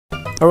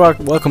Alright,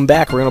 welcome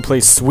back. We're gonna play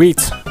Sweet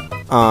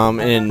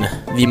in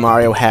the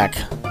Mario hack.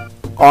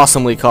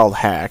 Awesomely called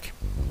hack.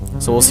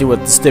 So we'll see what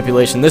the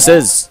stipulation this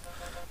is.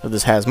 What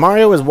this has.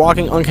 Mario is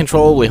walking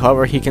uncontrollably,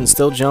 however he can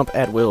still jump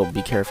at will.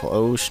 Be careful.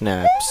 Oh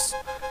snaps.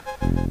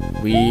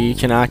 We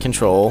cannot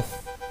control.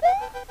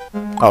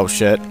 Oh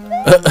shit.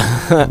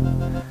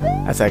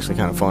 That's actually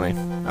kind of funny.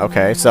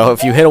 Okay, so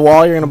if you hit a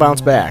wall, you're gonna bounce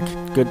back.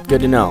 Good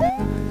to know.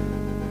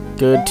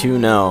 Good to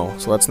know.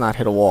 So let's not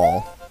hit a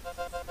wall.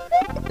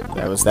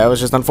 That was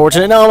just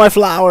unfortunate. No, my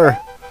flower.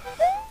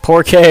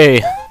 Poor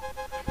K.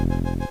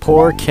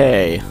 Poor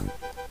K.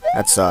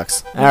 That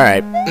sucks. All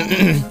right,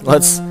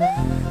 let's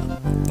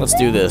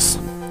do this.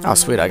 Oh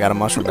sweet, I got a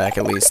mushroom back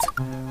at least.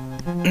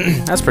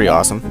 That's pretty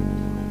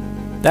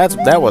awesome.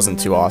 That wasn't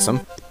too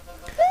awesome.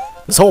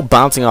 This whole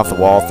bouncing off the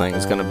wall thing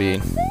is gonna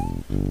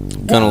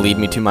lead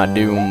me to my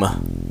doom.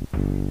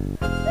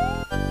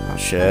 Oh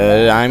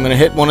shit! I'm gonna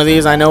hit one of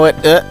these. I know it.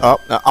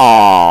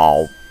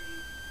 Oh.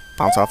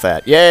 Bounce off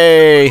that.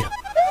 Yay!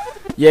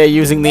 Yay,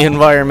 using the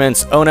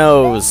environments. Oh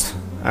noes.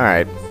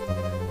 Alright.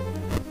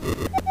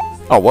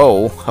 Oh,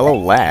 whoa. Hello,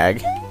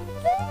 lag.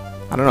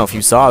 I don't know if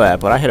you saw that,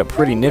 but I hit a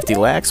pretty nifty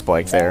lag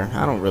spike there.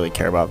 I don't really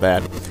care about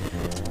that.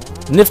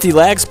 Nifty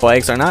lag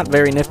spikes are not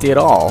very nifty at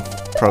all.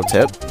 Pro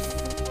tip.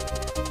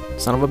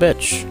 Son of a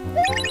bitch.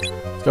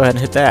 Go ahead and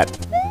hit that.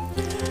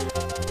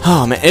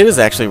 Oh, man. It is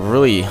actually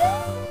really...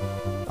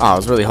 Oh, I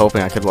was really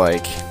hoping I could,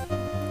 like...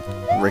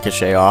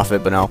 ricochet off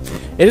it, but no.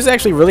 It is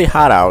actually really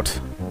hot out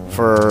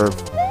for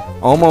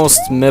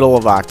almost middle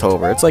of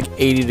October. It's like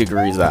 80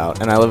 degrees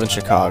out, and I live in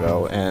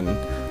Chicago, and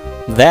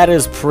that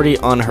is pretty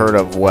unheard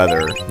of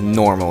weather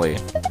normally.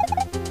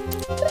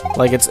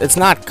 Like, it's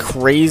not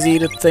crazy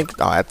to think...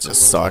 Oh, that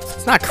just sucked.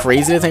 It's not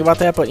crazy to think about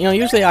that, but, you know,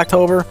 usually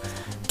October,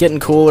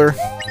 getting cooler,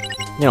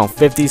 you know,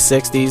 50s,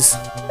 60s,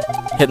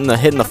 hitting the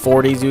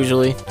 40s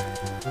usually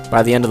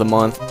by the end of the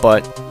month,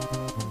 but...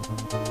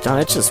 God,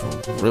 it's just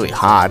really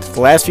hot. The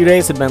last few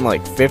days had been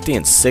like 50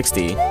 and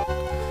 60,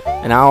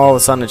 and now all of a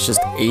sudden it's just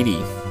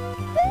 80.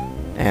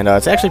 And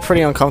it's actually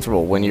pretty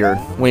uncomfortable when you're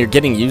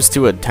getting used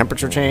to a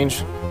temperature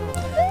change.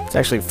 It's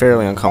actually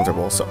fairly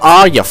uncomfortable. So,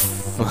 oh, you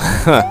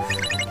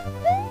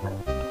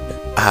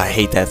I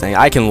hate that thing.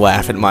 I can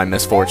laugh at my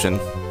misfortune.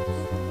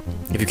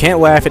 If you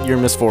can't laugh at your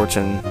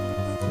misfortune,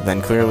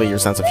 then clearly your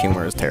sense of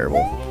humor is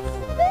terrible.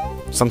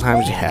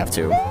 Sometimes you have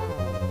to.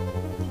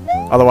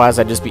 Otherwise,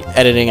 I'd just be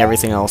editing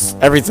everything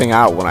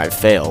out when I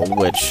failed,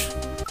 which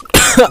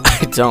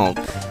I don't.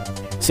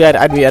 See,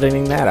 I'd be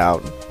editing that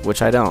out,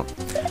 which I don't.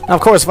 Now, of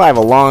course, if I have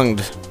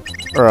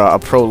a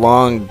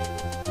prolonged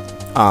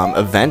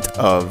event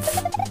of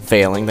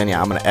failing, then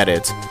yeah, I'm gonna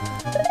edit.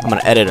 I'm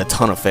gonna edit a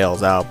ton of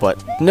fails out.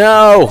 But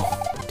no,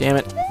 damn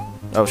it.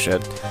 Oh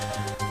shit.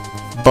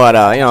 But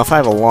you know, if I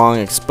have a long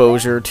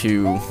exposure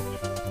to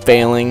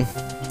failing,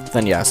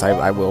 then yes,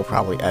 I will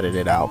probably edit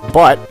it out.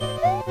 But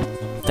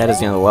that is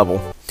the end of the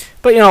level.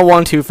 But, you know,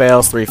 1, 2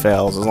 fails, 3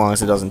 fails, as long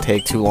as it doesn't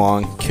take too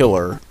long.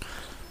 Killer.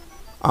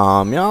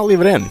 Yeah, I'll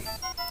leave it in.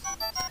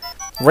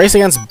 Race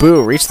against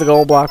Boo. Reach the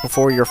goal block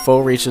before your foe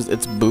reaches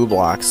its Boo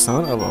block.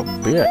 Son of a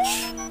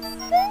bitch.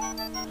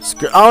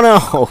 Oh,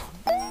 no!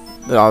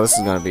 Oh, this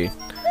is gonna be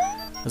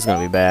bad. This is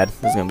gonna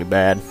be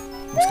bad.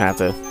 I'm just gonna have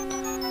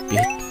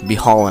to be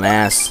hauling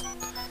ass.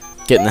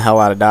 Getting the hell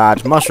out of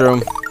Dodge.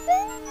 Mushroom.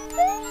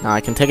 Now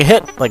I can take a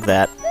hit like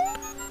that.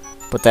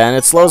 But then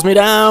it slows me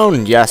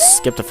down! Yes,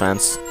 skip the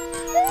fence.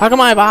 How come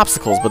I have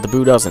obstacles, but the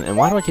Boo doesn't? And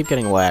why do I keep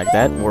getting lag?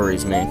 That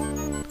worries me.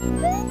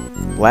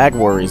 Lag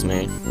worries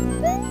me.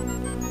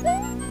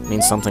 It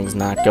means something's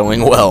not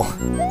going well.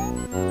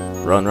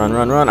 Run, run,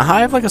 run, run. I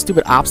have like a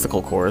stupid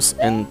obstacle course,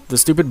 and the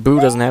stupid Boo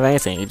doesn't have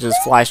anything. He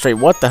just flies straight.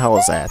 What the hell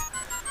is that?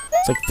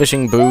 It's like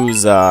Fishing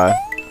Boo's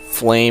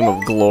flame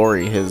of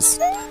glory has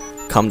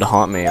come to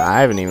haunt me. I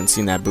haven't even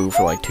seen that Boo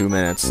for like 2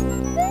 minutes.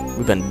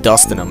 We've been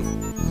dusting him.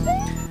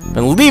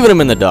 Been leaving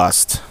him in the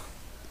dust.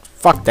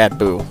 Fuck that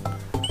Boo.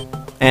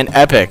 And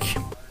epic.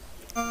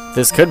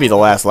 This could be the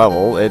last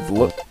level.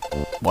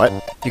 What?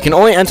 You can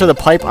only enter the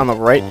pipe on the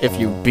right if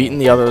you've beaten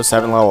the other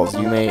 7 levels.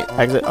 You may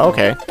exit.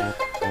 Okay.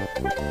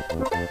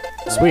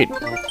 Sweet.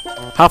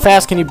 How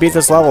fast can you beat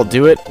this level?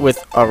 Do it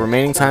with a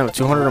remaining time of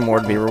 200 or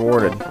more to be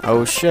rewarded.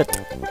 Oh shit.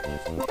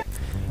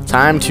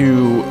 Time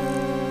to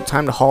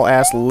haul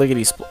ass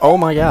liggity spl. Oh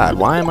my god.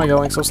 Why am I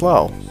going so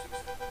slow?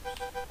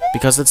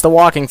 Because it's the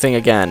walking thing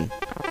again.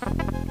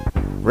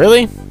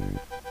 Really?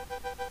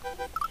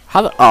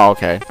 How the... Oh,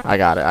 okay. I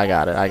got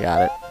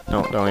it.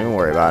 Don't even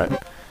worry about it.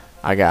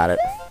 I got it.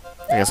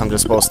 I guess I'm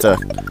just supposed to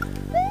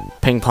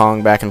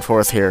ping-pong back and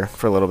forth here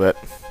for a little bit.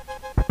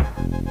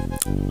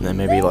 And then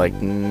maybe, like...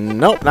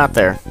 Nope, not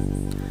there.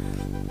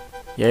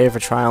 Yay for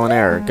trial and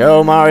error.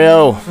 Go,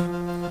 Mario!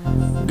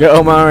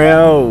 Go,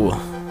 Mario!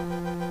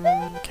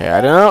 Okay,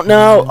 I don't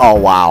know... Oh,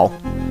 wow.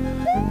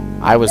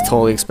 I was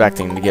totally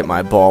expecting to get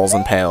my balls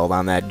impaled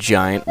on that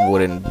giant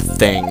wooden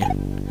thing.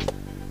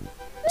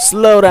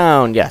 Slow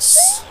down,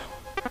 yes.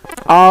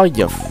 Oh,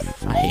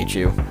 I hate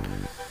you.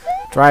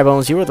 Dry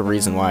Bones, you are the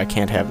reason why I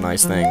can't have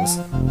nice things.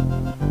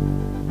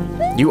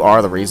 You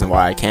are the reason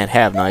why I can't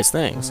have nice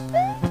things.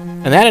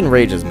 And that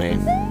enrages me.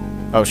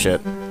 Oh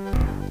shit.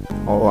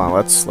 Hold on,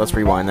 let's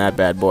rewind that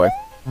bad boy.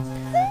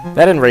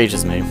 That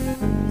enrages me.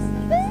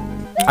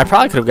 I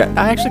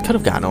actually could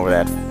have gotten over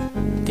that.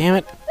 Damn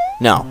it.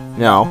 No.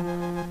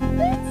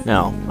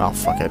 Oh,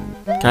 fuck it.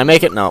 Can I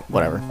make it? No,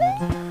 whatever.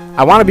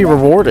 I want to be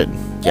rewarded.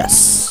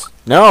 Yes.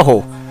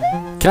 No.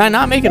 Can I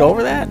not make it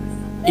over that?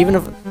 Even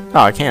if... Oh,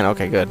 I can.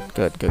 Okay, good.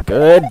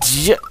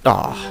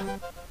 Oh.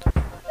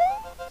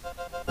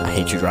 I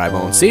hate you, Dry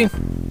Bones. See?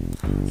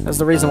 That's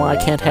the reason why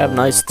I can't have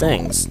nice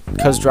things.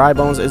 Because Dry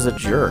Bones is a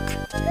jerk.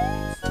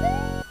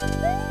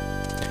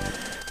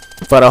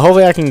 But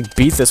hopefully I can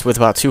beat this with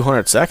about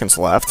 200 seconds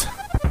left.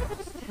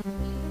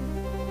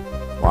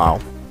 Wow.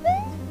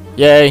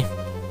 Yay.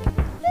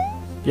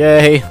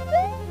 Yay.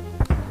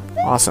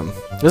 Awesome.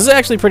 This is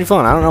actually pretty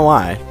fun. I don't know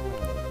why.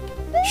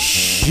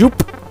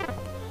 Shoop.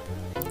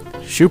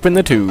 Shoop in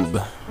the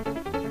tube.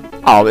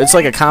 Oh, it's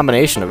like a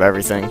combination of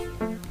everything.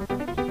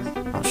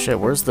 Oh shit,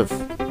 where's the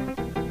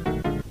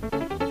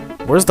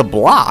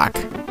block?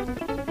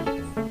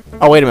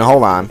 Oh, wait a minute,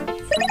 hold on.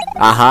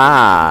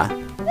 Aha!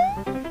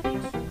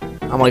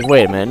 I'm like,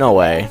 wait a minute, no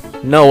way.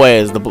 No way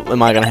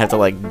am I gonna have to,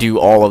 like, do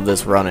all of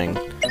this running.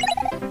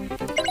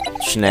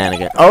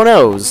 Shenanigan. Oh,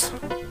 noes!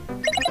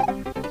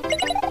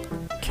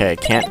 Okay,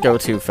 can't go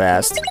too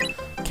fast.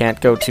 Can't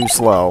go too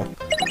slow.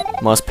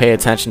 Must pay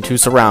attention to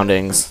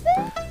surroundings.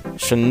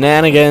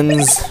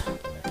 Shenanigans!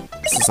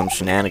 This is some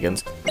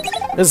shenanigans.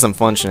 This is some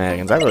fun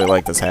shenanigans. I really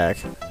like this hack.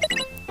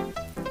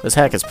 This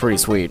hack is pretty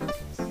sweet.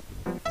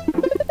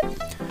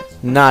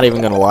 Not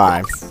even gonna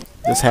lie.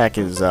 This hack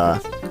is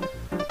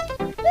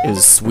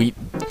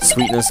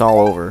sweetness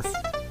all over.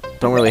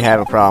 Don't really have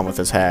a problem with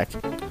this hack.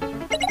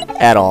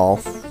 At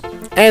all.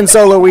 And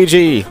so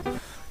Luigi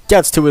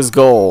gets to his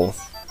goal.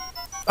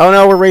 Oh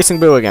no, we're racing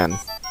Boo again.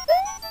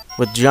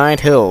 With giant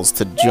hills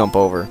to jump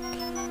over.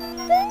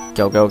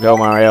 Go, go, go,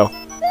 Mario.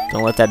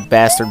 Don't let that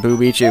bastard Boo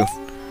beat you.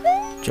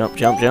 Jump,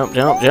 jump, jump,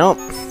 jump, jump.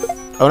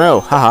 Oh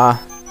no, haha.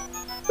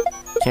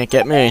 Can't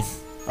get me.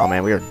 Oh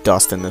man, we are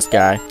dusting this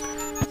guy.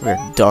 We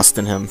are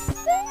dusting him.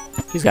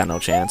 He's got no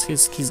chance.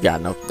 He's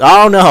got no...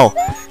 Oh no!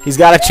 He's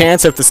got a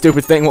chance if the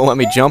stupid thing won't let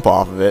me jump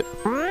off of it.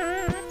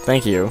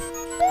 Thank you.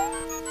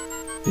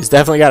 He's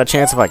definitely got a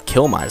chance if I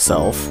kill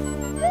myself.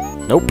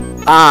 Nope.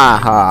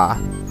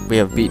 Aha! We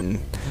have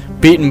beaten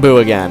Boo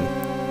again.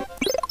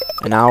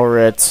 And now we're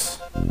at...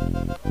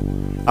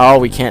 Oh,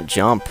 we can't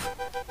jump.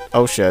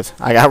 Oh shit.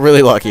 I got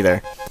really lucky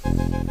there.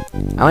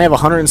 I only have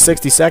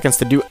 160 seconds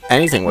to do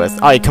anything with.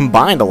 Oh, he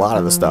combined a lot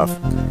of the stuff.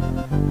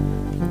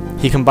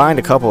 He combined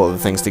a couple of the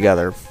things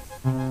together.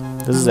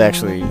 This is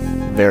actually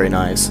very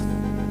nice.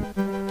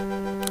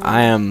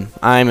 I am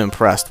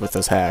impressed with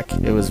this hack.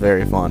 It was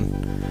very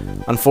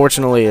fun.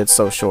 Unfortunately, it's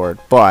so short,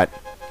 but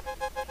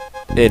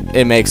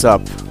it makes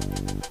up.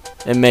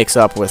 It makes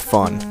up with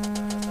fun.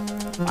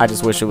 I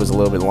just wish it was a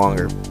little bit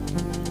longer.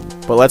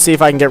 But let's see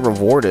if I can get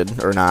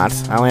rewarded or not.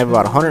 I only have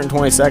about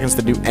 120 seconds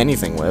to do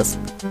anything with.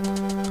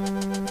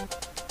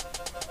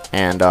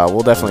 And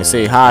we'll definitely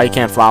see. Ha, you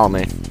can't follow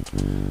me.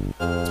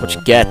 That's what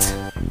you get.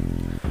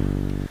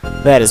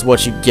 That is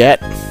what you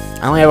get.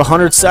 I only have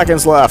 100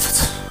 seconds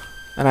left.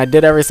 And I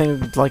did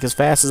everything like as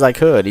fast as I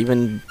could.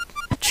 Even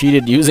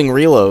cheated using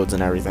reloads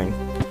and everything.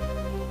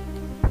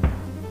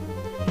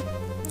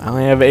 I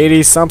only have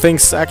 80-something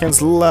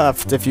seconds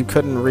left if you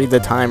couldn't read the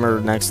timer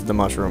next to the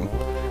mushroom.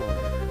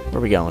 Where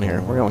are we going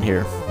here? We're going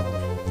here.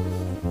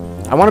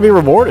 I want to be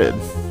rewarded.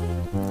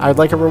 I would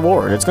like a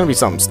reward. It's going to be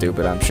something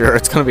stupid, I'm sure.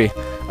 It's going to be...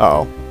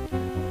 Uh-oh.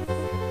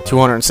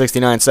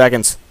 269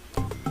 seconds.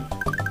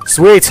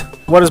 Sweet!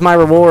 What is my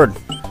reward?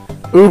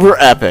 Uber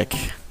epic.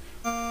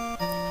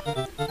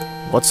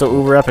 What's so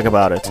uber epic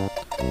about it?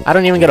 I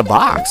don't even get a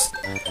box.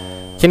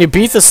 Can you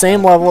beat the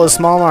same level as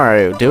Small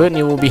Mario? Do it and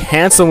you will be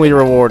handsomely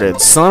rewarded.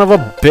 Son of a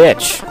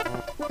bitch.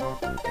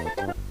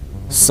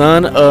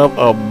 Son of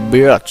a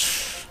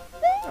bitch.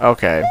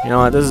 Okay, you know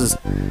what? This is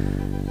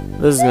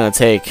gonna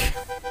take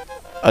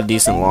a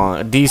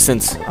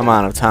decent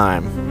amount of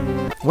time.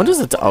 When does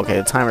it? Okay,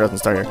 the timer doesn't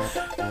start here.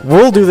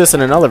 We'll do this in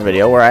another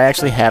video where I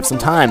actually have some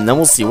time. Then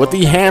we'll see what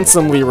the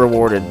handsomely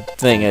rewarded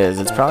thing is.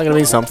 It's probably gonna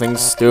be something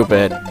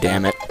stupid.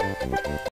 Damn it.